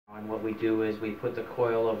And what we do is we put the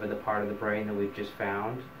coil over the part of the brain that we've just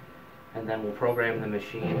found, and then we'll program the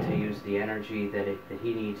machine to use the energy that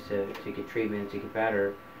he needs to get treatment, to get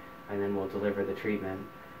better, and then we'll deliver the treatment.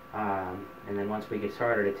 And then once we get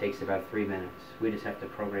started, it takes about 3 minutes. We just have to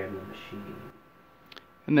program the machine.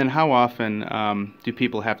 And then how often do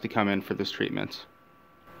people have to come in for this treatment?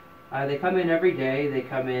 They come in every day. They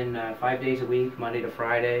come in 5 days a week, Monday to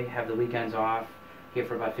Friday, have the weekends off, here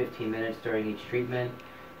for about 15 minutes during each treatment,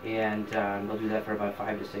 and they'll do that for about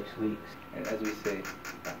 5 to 6 weeks. And as we say,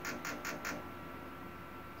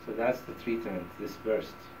 so that's the treatment, this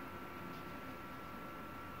burst.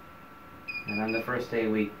 And on the first day,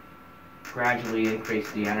 we gradually increase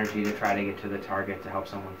the energy to try to get to the target to help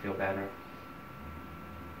someone feel better.